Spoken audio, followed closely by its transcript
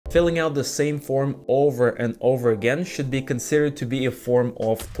Filling out the same form over and over again should be considered to be a form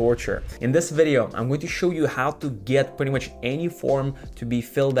of torture. In this video, I'm going to show you how to get pretty much any form to be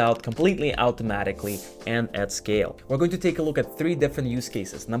filled out completely automatically and at scale. We're going to take a look at 3 different use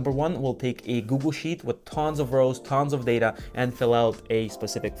cases. Number 1, we'll take a Google Sheet with tons of rows, tons of data, and fill out a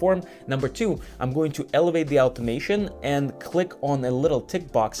specific form. Number 2, I'm going to elevate the automation and click on a little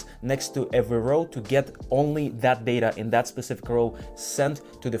tick box next to every row to get only that data in that specific row sent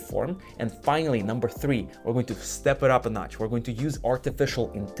to the form. And finally, number 3, we're going to step it up a notch. We're going to use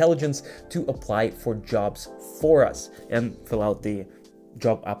artificial intelligence to apply for jobs for us and fill out the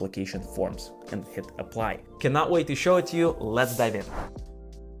job application forms and hit apply. Cannot wait to show it to you. Let's dive in.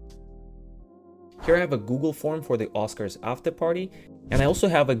 Here I have a Google form for the Oscars after party, and I also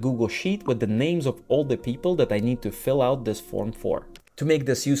have a Google Sheet with the names of all the people that I need to fill out this form for. To make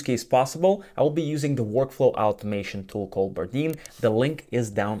this use case possible, I will be using the workflow automation tool called Bardeen. The link is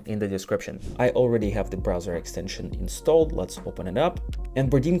down in the description. I already have the browser extension installed. Let's open it up.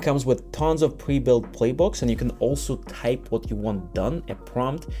 And Bardeen comes with tons of pre-built playbooks, and you can also type what you want done, a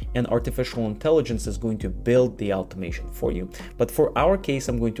prompt, and artificial intelligence is going to build the automation for you. But for our case,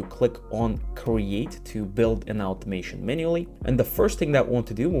 I'm going to click on create to build an automation manually. And the first thing that we want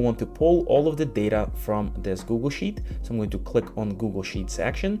to do, we want to pull all of the data from this Google Sheet. So I'm going to click on Google Sheets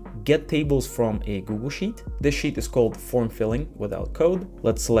action, get tables from a Google Sheet. This sheet is called form filling without code.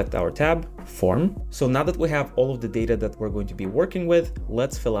 Let's select our tab, form. So now that we have all of the data that we're going to be working with,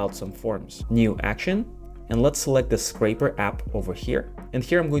 let's fill out some forms. New action, and let's select the scraper app over here. And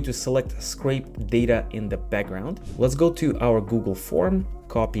here I'm going to select scrape data in the background. Let's go to our Google form,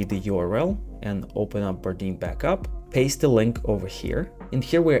 copy the URL and open up Bardeen back up. Paste the link over here. And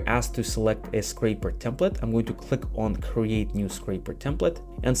here we're asked to select a scraper template. I'm going to click on create new scraper template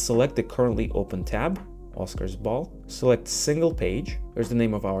and select the currently open tab, Oscar's ball. Select single page. There's the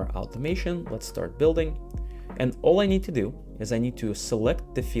name of our automation. Let's start building. And all I need to do is I need to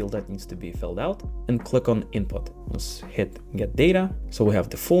select the field that needs to be filled out and click on input. Let's hit get data. So we have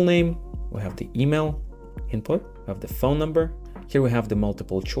the full name, we have the email input, we have the phone number. Here we have the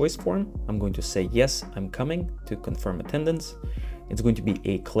multiple choice form. I'm going to say, yes, I'm coming to confirm attendance. It's going to be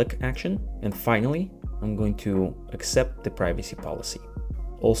a click action. And finally, I'm going to accept the privacy policy.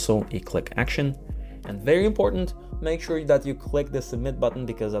 Also a click action. And very important, make sure that you click the submit button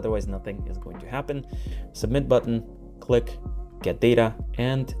because otherwise nothing is going to happen. Submit button, click, get data,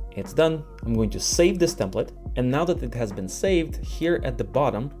 and it's done. I'm going to save this template. And now that it has been saved, here at the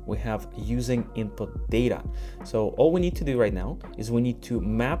bottom, we have using input data. So all we need to do right now is we need to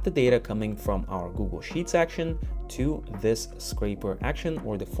map the data coming from our Google Sheets action to this scraper action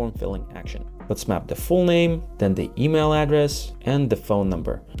or the form filling action. Let's map the full name, then the email address and the phone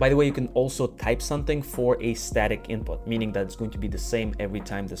number. By the way, you can also type something for a static input, meaning that it's going to be the same every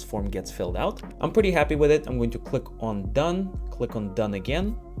time this form gets filled out. I'm pretty happy with it. I'm going to click on done, click on done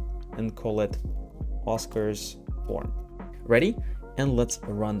again, and call it Oscars form. Ready? And let's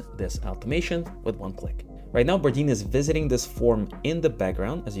run this automation with one click. Right now, Bardeen is visiting this form in the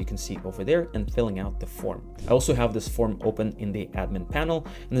background, as you can see over there, and filling out the form. I also have this form open in the admin panel,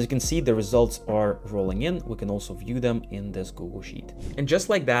 and as you can see, the results are rolling in. We can also view them in this Google Sheet. And just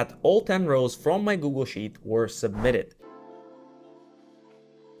like that, all 10 rows from my Google Sheet were submitted.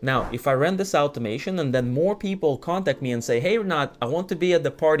 Now, if I run this automation and then more people contact me and say, hey, Renat, I want to be at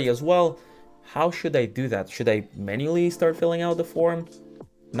the party as well, how should I do that? Should I manually start filling out the form?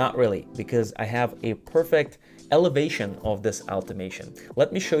 Not really, because I have a perfect elevation of this automation.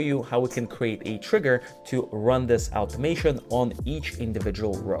 Let me show you how we can create a trigger to run this automation on each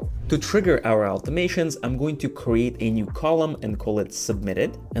individual row. To trigger our automations, I'm going to create a new column and call it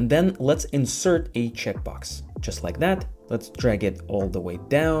submitted. And then let's insert a checkbox. Just like that. Let's drag it all the way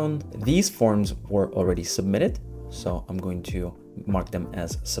down. These forms were already submitted, so I'm going to mark them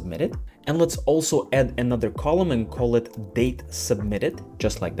as submitted. And let's also add another column and call it date submitted,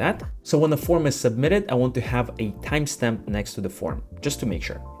 just like that. So when the form is submitted, I want to have a timestamp next to the form, just to make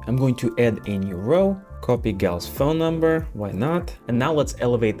sure. I'm going to add a new row, copy gal's phone number, why not? And now let's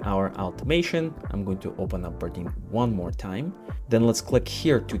elevate our automation. I'm going to open up Bardeen one more time. Then let's click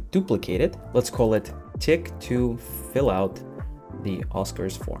here to duplicate it. Let's call it tick to fill out the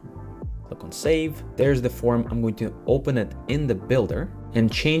Oscars form. Click on save. There's the form. I'm going to open it in the builder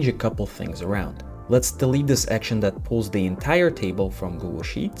and change a couple things around. Let's delete this action that pulls the entire table from Google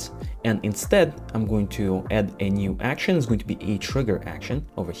Sheets. And instead, I'm going to add a new action. It's going to be a trigger action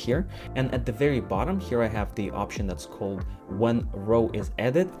over here. And at the very bottom here, I have the option that's called when row is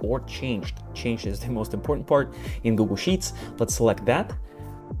added or changed. Changed is the most important part in Google Sheets. Let's select that.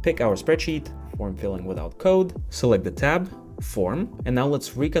 Pick our spreadsheet, form filling without code, select the tab, form. And now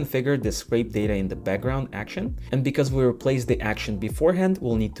let's reconfigure the scrape data in the background action. And because we replaced the action beforehand,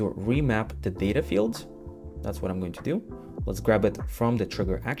 we'll need to remap the data fields. That's what I'm going to do. Let's grab it from the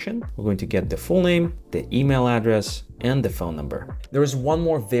trigger action. We're going to get the full name, the email address, and the phone number. There is one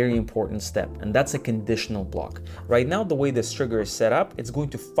more very important step, and that's a conditional block. Right now, the way this trigger is set up, it's going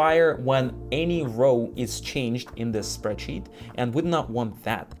to fire when any row is changed in this spreadsheet, and we do not want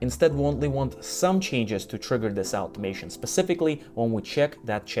that. Instead, we only want some changes to trigger this automation, specifically when we check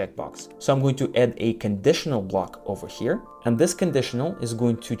that checkbox. So I'm going to add a conditional block over here, and this conditional is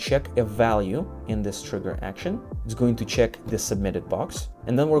going to check a value in this trigger action. It's going to check the submitted box,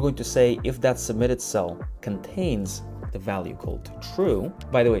 and then we're going to say if that submitted cell contains the value called true.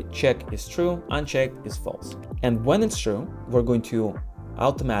 By the way, check is true, unchecked is false. And when it's true, we're going to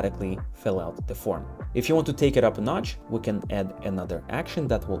automatically fill out the form. If you want to take it up a notch, we can add another action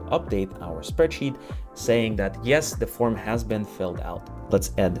that will update our spreadsheet saying that yes, the form has been filled out.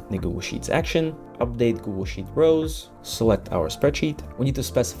 Let's add the Google Sheets action, update Google Sheet rows, select our spreadsheet. We need to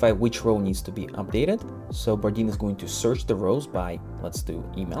specify which row needs to be updated. So Bardeen is going to search the rows by, let's do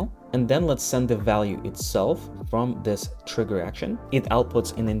email. And then let's send the value itself from this trigger action. It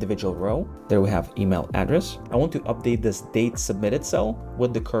outputs an individual row. There we have email address. I want to update this date submitted cell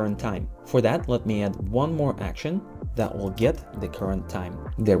with the current time. For that, let me add one more action that will get the current time.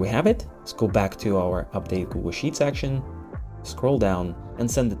 There we have it. Let's go back to our update Google Sheets action, scroll down and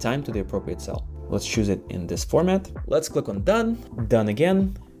send the time to the appropriate cell. Let's choose it in this format. Let's click on done, done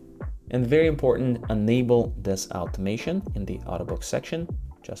again. And very important, enable this automation in the Autobook section,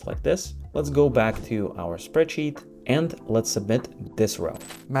 just like this. Let's go back to our spreadsheet and let's submit this row.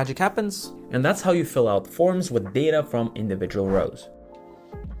 Magic happens. And that's how you fill out forms with data from individual rows.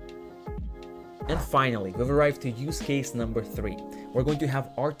 And finally, we've arrived to use case number 3. We're going to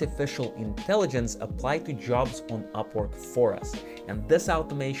have artificial intelligence apply to jobs on Upwork for us. And this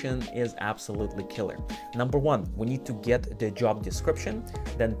automation is absolutely killer. Number 1, we need to get the job description.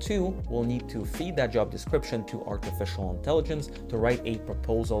 Then 2, we'll need to feed that job description to artificial intelligence to write a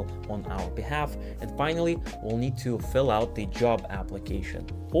proposal on our behalf. And finally, we'll need to fill out the job application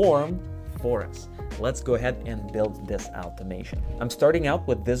form for us. Let's go ahead and build this automation. I'm starting out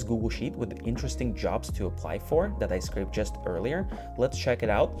with this Google Sheet with interesting jobs to apply for that I scraped just earlier. Let's check it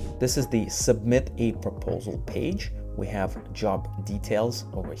out. This is the submit a proposal page. We have job details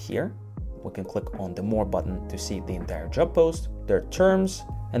over here. We can click on the more button to see the entire job post, their terms.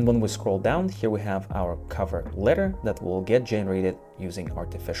 And when we scroll down, here we have our cover letter that will get generated using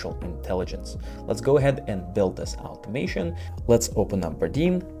artificial intelligence. Let's go ahead and build this automation. Let's open up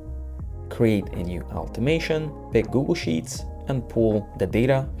Bardeen, create a new automation, pick Google Sheets, and pull the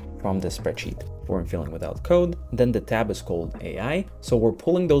data from the spreadsheet. Form filling without code. Then the tab is called AI. So we're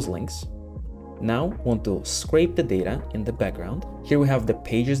pulling those links. Now want to scrape the data in the background. Here we have the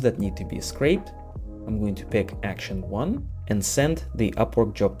pages that need to be scraped. I'm going to pick action 1 and send the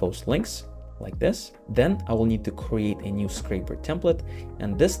Upwork job post links like this. Then I will need to create a new scraper template.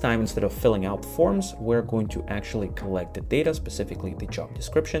 And this time, instead of filling out forms, we're going to actually collect the data, specifically the job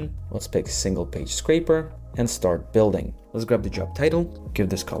description. Let's pick single page scraper and start building. Let's grab the job title, give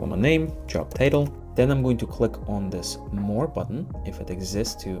this column a name, job title. Then I'm going to click on this more button, if it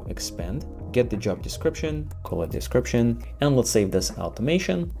exists, to expand, get the job description, call it description, and let's save this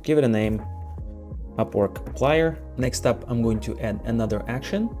automation, give it a name, Upwork applier. Next up, I'm going to add another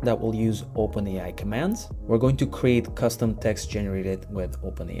action that will use OpenAI commands. We're going to create custom text generated with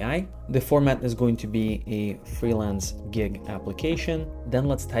OpenAI. The format is going to be a freelance gig application. Then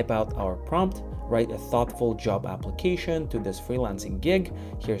let's type out our prompt, write a thoughtful job application to this freelancing gig.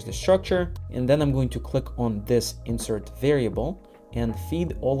 Here's the structure. And then I'm going to click on this insert variable and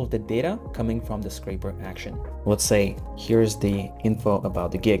feed all of the data coming from the scraper action. Let's say, here's the info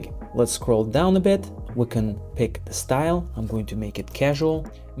about the gig. Let's scroll down a bit. We can pick the style. I'm going to make it casual,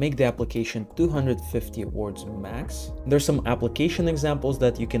 make the application 250 words max. There's some application examples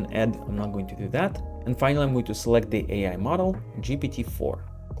that you can add. I'm not going to do that. And finally, I'm going to select the AI model, GPT-4.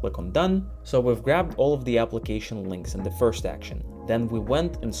 Click on done. So we've grabbed all of the application links in the first action. Then we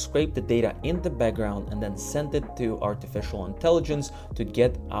went and scraped the data in the background and then sent it to artificial intelligence to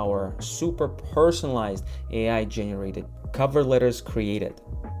get our super personalized AI generated cover letters created.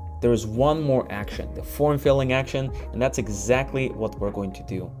 There is one more action, the form filling action, and that's exactly what we're going to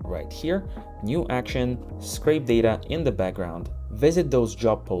do right here. New action, scrape data in the background, visit those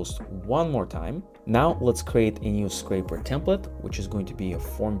job posts one more time. Now let's create a new scraper template, which is going to be a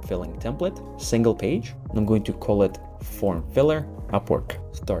form filling template, single page. I'm going to call it form filler, Upwork.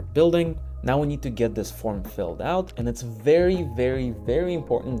 Start building. Now we need to get this form filled out, and it's very, very, very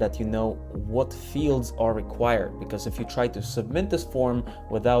important that you know what fields are required, because if you try to submit this form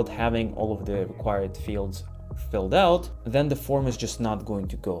without having all of the required fields filled out, then the form is just not going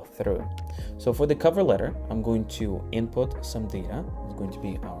to go through. So for the cover letter, I'm going to input some data. It's going to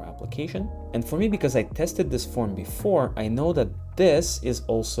be our application. And for me, because I tested this form before, I know that this is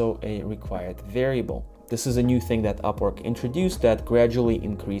also a required variable. This is a new thing that Upwork introduced that gradually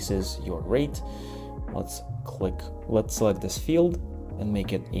increases your rate. Let's select this field and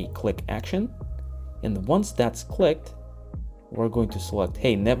make it a click action. And once that's clicked, we're going to select,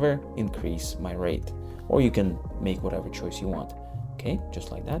 hey, never increase my rate. Or you can make whatever choice you want. Okay,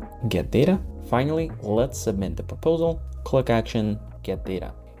 just like that. Get data. Finally, let's submit the proposal. Click action, get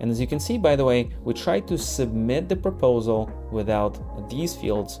data. And as you can see, by the way, we tried to submit the proposal without these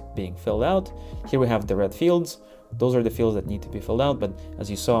fields being filled out. Here we have the red fields. Those are the fields that need to be filled out. But as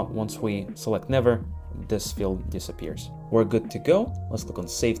you saw, once we select never, this field disappears. We're good to go. Let's click on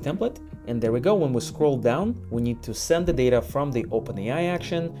Save Template. And there we go. When we scroll down, we need to send the data from the OpenAI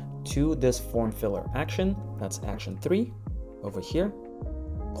action to this form filler action. That's action 3 over here.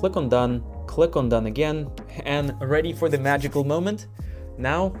 Click on done again, and ready for the magical moment.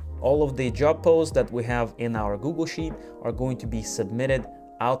 Now, all of the job posts that we have in our Google Sheet are going to be submitted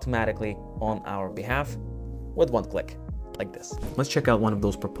automatically on our behalf with one click, like this. Let's check out one of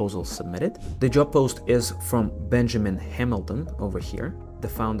those proposals submitted. The job post is from Benjamin Hamilton over here, the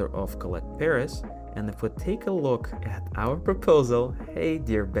founder of Collect Paris. And if we take a look at our proposal, hey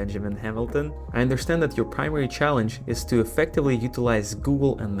dear Benjamin Hamilton, I understand that your primary challenge is to effectively utilize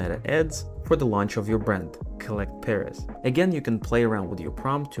Google and Meta ads for the launch of your brand, Collect Paris. Again, you can play around with your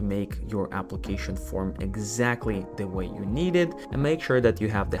prompt to make your application form exactly the way you need it, and make sure that you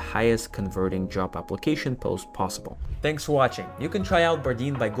have the highest converting job application post possible. Thanks for watching. You can try out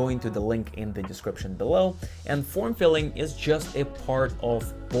Bardeen by going to the link in the description below, and form filling is just a part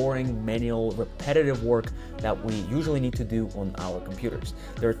of boring, manual, repetitive work that we usually need to do on our computers.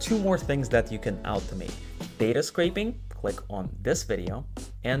 There are two more things that you can automate: data scraping, click on this video,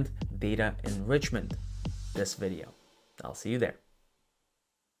 and data enrichment, this video. I'll see you there.